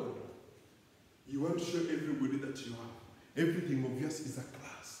too proud. You want to show everybody that you have. Everything of yours is a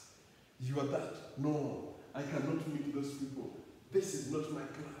class. You are that. No, I cannot meet those people. This is not my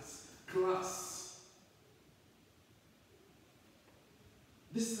class. Class.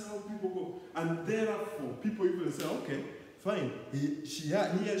 This is how people go. And therefore, people even say, okay, fine. He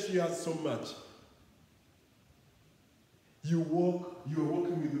or she has so much. You are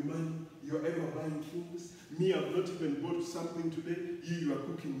working with the money. You're ever buying things. Me, I've not even bought something today. You are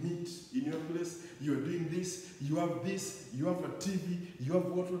cooking meat in your place. You are doing this. You have a TV. You have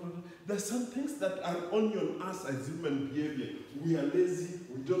what. There's some things that are only on us as human behavior. We are lazy.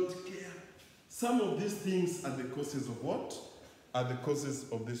 We don't care. Some of these things are the causes of what? Are the causes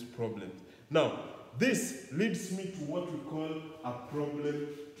of this problem. Now, this leads me to what we call a problem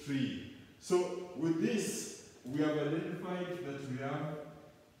tree. So, with this, we have identified that we have,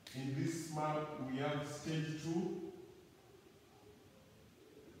 in this map, we have stage 2,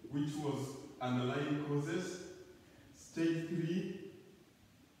 which was underlying causes. Stage 3,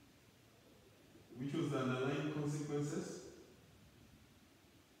 which was the underlying consequences.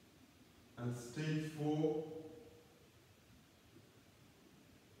 And stage 4,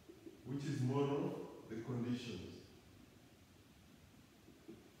 which is more of the conditions.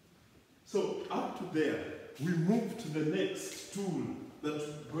 So up to there, we move to the next tool that's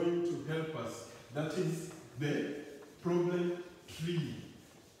going to help us. That is the problem tree.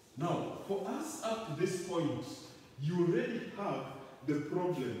 Now, for us up to this point, you already have the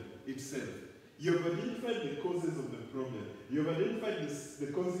problem itself. You have identified the causes of the problem. You have identified the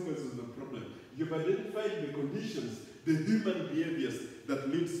consequences of the problem. You have identified the conditions, the human behaviors that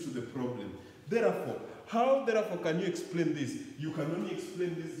leads to the problem. Therefore, how therefore can you explain this? You can only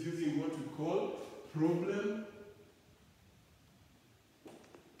explain this using what we call problem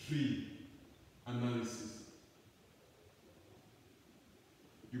tree analysis.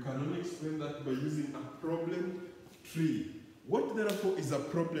 You can only explain that by using a problem tree. What therefore is a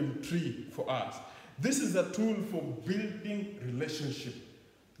problem tree for us? This is a tool for building relationship.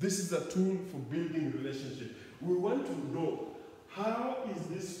 This is a tool for building relationship. We want to know, how is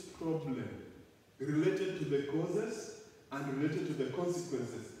this problem related to the causes and related to the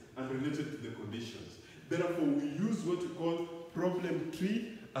consequences and related to the conditions? Therefore, we use what we call problem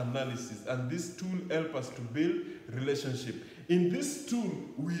tree analysis, and this tool helps us to build relationship. In this tool,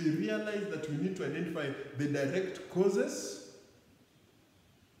 we realize that we need to identify the direct causes,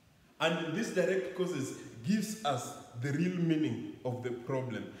 and these direct causes gives us the real meaning of the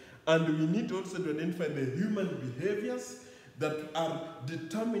problem. And we need also to identify the human behaviors that are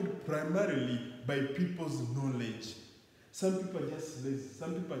determined primarily by people's knowledge. Some people are just lazy,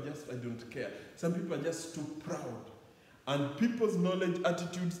 some people are just, I don't care, some people are just too proud. And people's knowledge,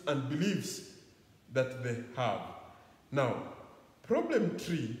 attitudes, and beliefs that they have. Now, problem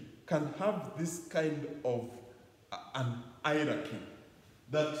tree can have this kind of an hierarchy,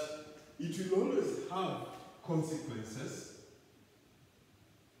 that it will always have consequences.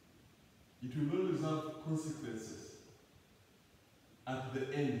 It will always have consequences at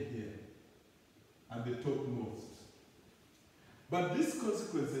the end here, at the topmost. But these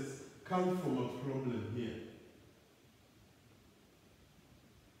consequences come from a problem here.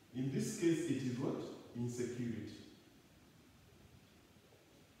 In this case, it is what? Insecurity.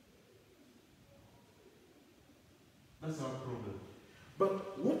 That's our problem.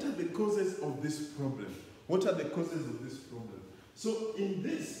 But what are the causes of this problem? What are the causes of this problem? So in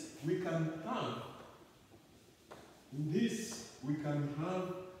this, we can have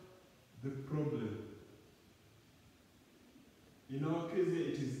the problem. In our case here,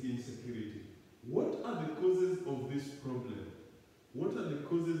 it is insecurity. What are the causes of this problem? What are the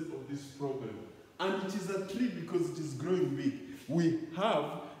causes of this problem? And it is a tree because it is growing big. We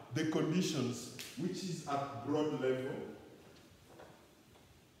have the conditions, which is at broad level.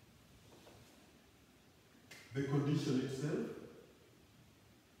 The condition itself,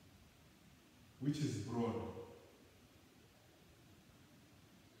 which is broad.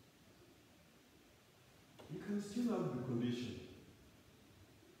 You can still have the condition,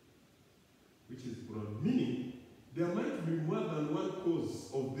 which is broad, meaning there might be more than one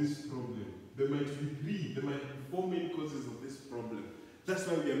cause of this problem. There might be three, there might be four main causes of this problem. That's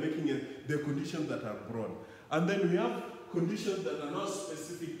why we are making the conditions that are broad. And then we have conditions that are not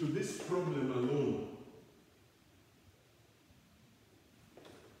specific to this problem alone.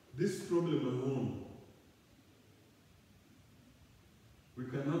 This problem alone. We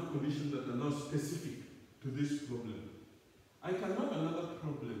can have conditions that are not specific to this problem. I can have another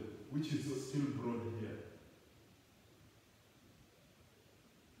problem which is still broad here.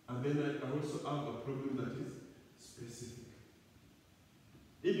 And then I also have a problem that is specific.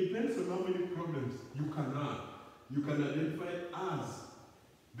 It depends on how many problems you can have. You can identify as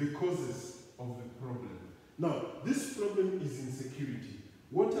the causes of the problem. Now, this problem is insecurity.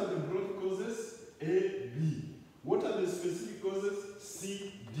 What are the broad causes? A, B. What are the specific causes?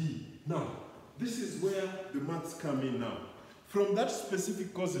 C, D. Now, this is where the maths come in now. From that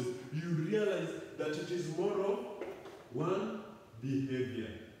specific causes, you realize that it is more of one, behavior.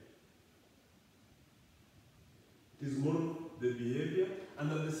 It is more of the behavior,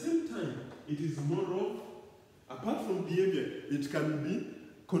 and at the same time, it is more of, apart from behavior, it can be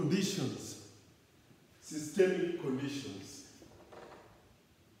conditions, systemic conditions.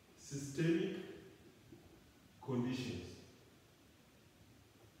 Systemic conditions.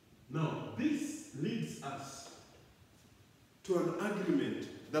 Now, this leads us to an argument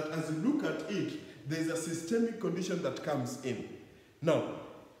that as you look at it, there's a systemic condition that comes in. Now,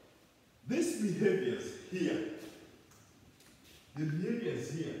 these behaviors here, the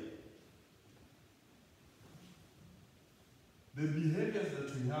behaviors here, the behaviors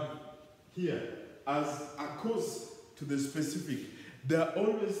that we have here as a cause to the specific, there are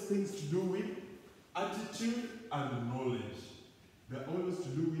always things to do with attitude and knowledge. There are always to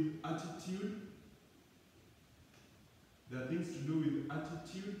do with attitude. There are things to do with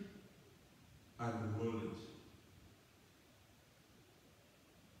attitude and knowledge.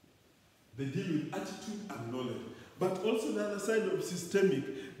 They deal with attitude and knowledge. But also the other side of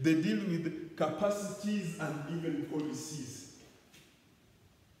systemic, they deal with capacities and even policies.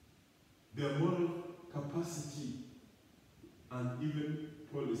 Their moral capacity and even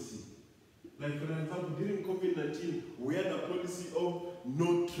policy. Like for example, during COVID-19, we had a policy of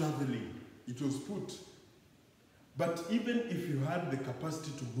no traveling It was put. But even if you had the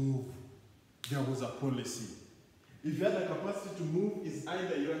capacity to move, there was a policy. If you had the capacity to move, it's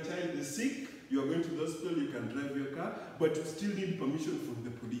either your child is sick, you are going to the hospital, you can drive your car, but you still need permission from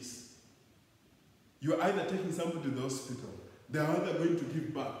the police. You are either taking somebody to the hospital, they are either going to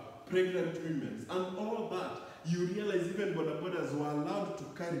give birth, pregnant women, and all that. You realize even boda bodas were allowed to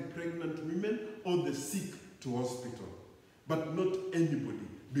carry pregnant women or the sick to hospital, but not anybody,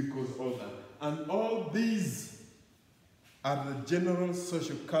 because all that. And all these are the general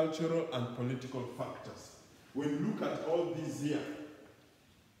social, cultural, and political factors. When you look at all these here,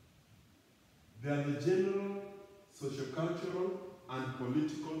 they are the general, social, cultural, and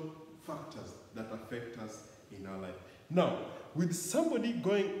political factors that affect us in our life. Now, with somebody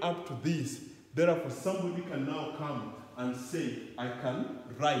going up to this, therefore somebody can now come and say, I can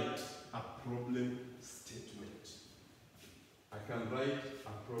write a problem statement. I can write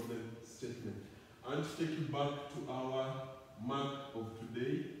a problem statement. I want to take you back to our mark of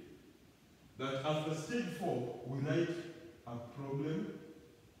today, that after stage 4, we write a problem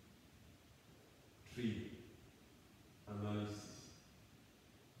tree analysis.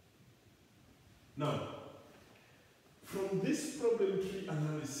 Now, from this problem tree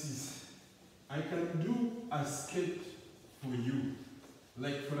analysis, I can do a sketch for you.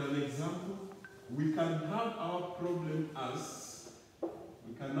 Like for an example, we can have our problem as,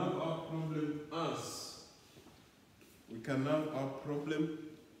 we can have our problem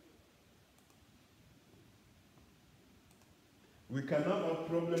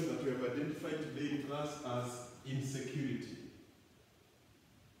that we have identified today in class as insecurity.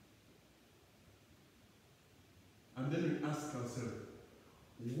 And then we ask ourselves,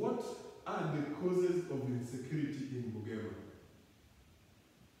 what are the causes of insecurity in Bugema?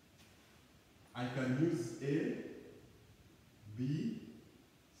 I can use A, B,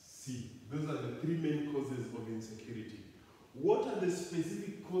 C. Those are the 3 main causes of insecurity. What are the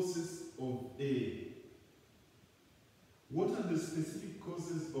specific causes of A? What are the specific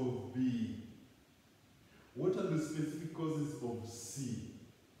causes of B? What are the specific causes of C?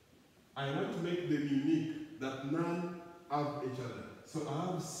 I want to make them unique, that none have each other. So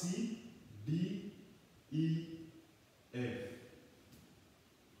I have C, D, E, F.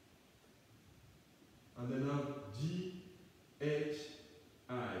 And then I have G, H,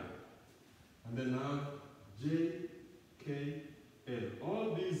 I. And then I have J, K, L.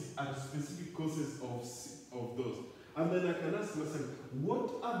 All these are specific causes of those. And then I can ask myself,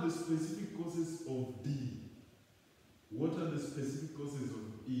 what are the specific causes of D? What are the specific causes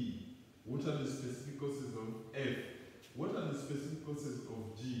of E? What are the specific causes of F? What are the specific causes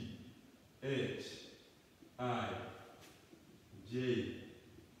of G, H, I, J,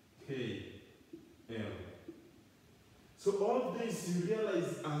 K, L? So all this, you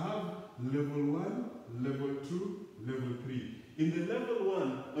realize I have level 1, level 2, level 3. In the level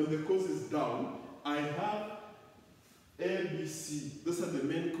 1, on the causes down, I have A, B, C. Those are the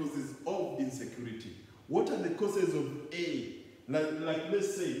main causes of insecurity. What are the causes of A? Like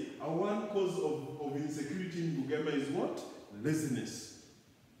let's say, one cause of insecurity in Bugema is what? Laziness.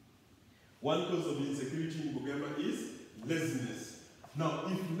 One cause of insecurity in Bugema is laziness. Now,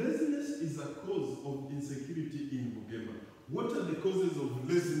 if laziness is a cause of insecurity in Bugema, what are the causes of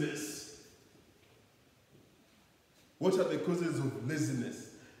laziness? What are the causes of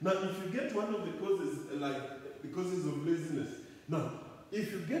laziness? Now, if you get one of the causes, like the causes of laziness, now,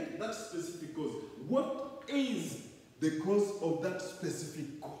 if you get that specific cause, what is the cause of that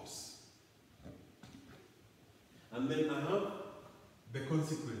specific cause? And then I have the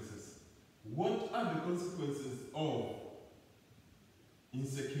consequences. What are the consequences of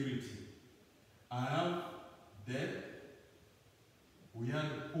insecurity? I have death, we have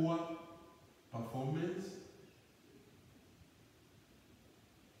poor performance,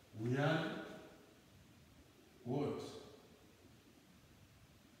 we have what?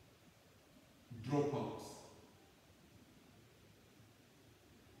 Dropouts.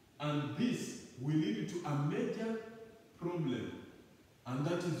 And this will lead to a major problem. And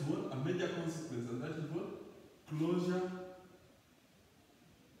that is what? A major consequence. And that is what? Closure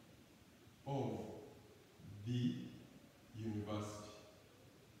of the university.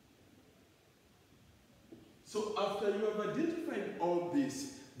 So after you have identified all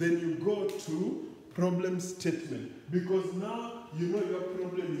this, then you go to problem statement. Because now you know your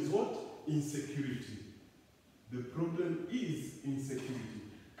problem is what? Insecurity. The problem is insecurity.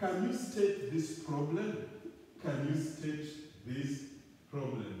 Can you state this problem? Can you state this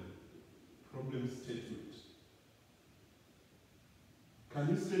problem? Problem statement. Can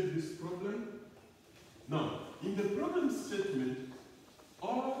you state this problem? Now, in the problem statement,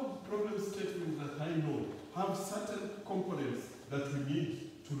 all problem statements that I know have certain components that we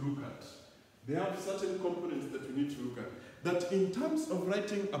need to look at. They have certain components that we need to look at. That in terms of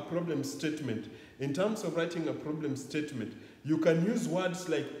writing a problem statement, you can use words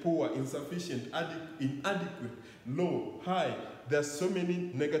like poor, insufficient, inadequate, low, high. There are so many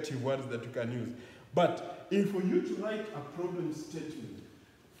negative words that you can use. But if for you to write a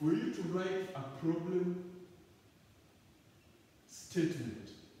problem statement,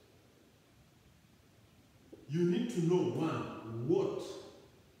 you need to know, one, what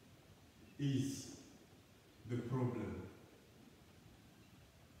is the problem?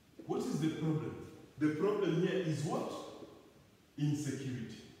 What is the problem? The problem here is what?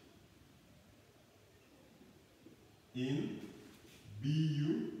 Insecurity. In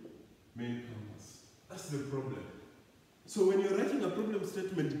BU main campus. That's the problem. So when you're writing a problem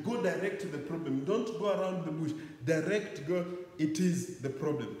statement, go direct to the problem. Don't go around the bush. It is the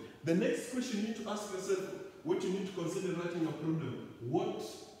problem. The next question you need to ask yourself, what you need to consider writing a problem. What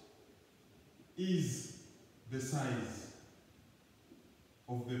is the size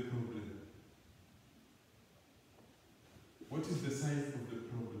of the problem? What is the size of the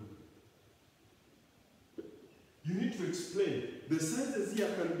problem? You need to explain. The sizes here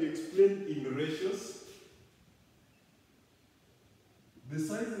can be explained in ratios. The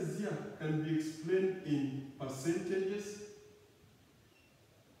sizes here can be explained in percentages.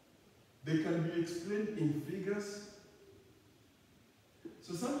 They can be explained in figures.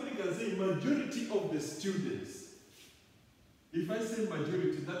 So somebody can say majority of the students. If I say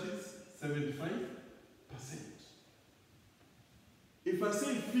majority, that is 75%. If I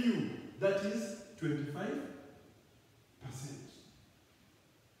say few, that is 25%.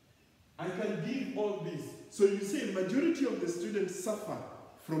 I can give all these. So you say majority of the students suffer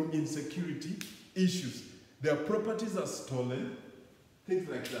from insecurity issues. Their properties are stolen, things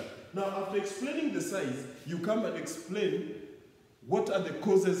like that. Now, after explaining the size, you come and explain what are the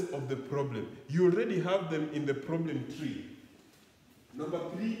causes of the problem. You already have them in the problem tree. Number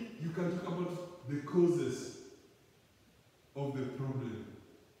 3, you can talk about the causes of the problem.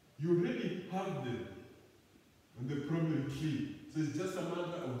 You already have them in the problem tree. So it's just a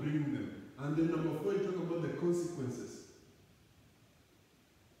matter of bringing them. And then number 4, you talk about the consequences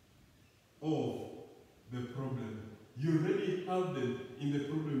of the problem. You already have them in the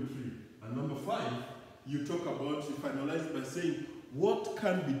problem tree. And number 5, you finalize by saying, what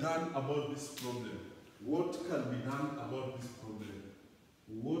can be done about this problem? What can be done about this problem?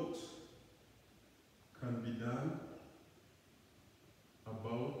 What can be done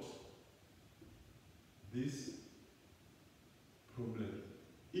about this problem?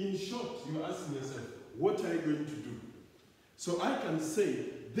 In short, you're asking yourself, what are you going to do? So I can say,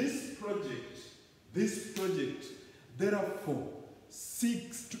 this project, therefore,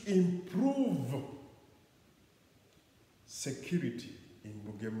 seeks to improve security in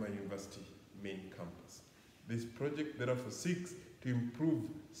Bugema University main campus. This project, therefore, seeks to improve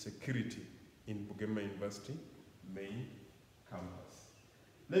security in Bugema University main campus.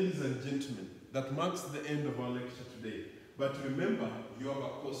 Ladies and gentlemen, that marks the end of our lecture today. But remember, you have a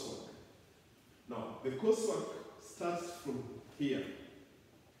coursework. Now, the coursework starts from here.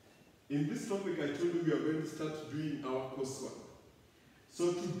 In this topic, I told you we are going to start doing our coursework.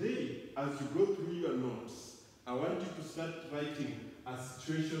 So today, as you go through your notes, I want you to start writing a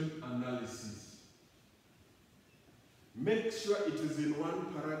situation analysis. Make sure it is in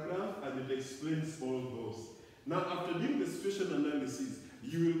one paragraph and it explains all those. Now, after doing the situation analysis,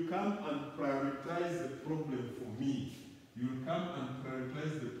 you will come and prioritize the problem for me. You will come and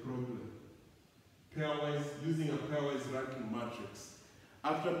prioritize the problem pairwise, using a pairwise ranking matrix.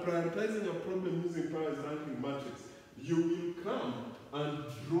 After prioritizing a problem using pairwise ranking matrix, you will come and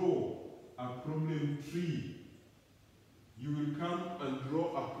draw a problem tree. You will come and draw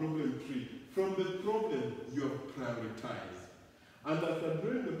a problem tree from the problem you have prioritized. And after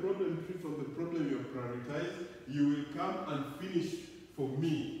drawing the problem tree from the problem you have prioritized, you will come and finish for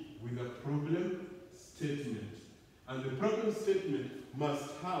me with a problem statement. And the problem statement must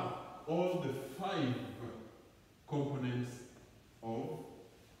have all the 5 components of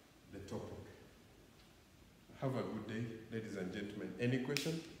the topic. Have a good day, ladies and gentlemen. Any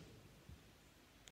question?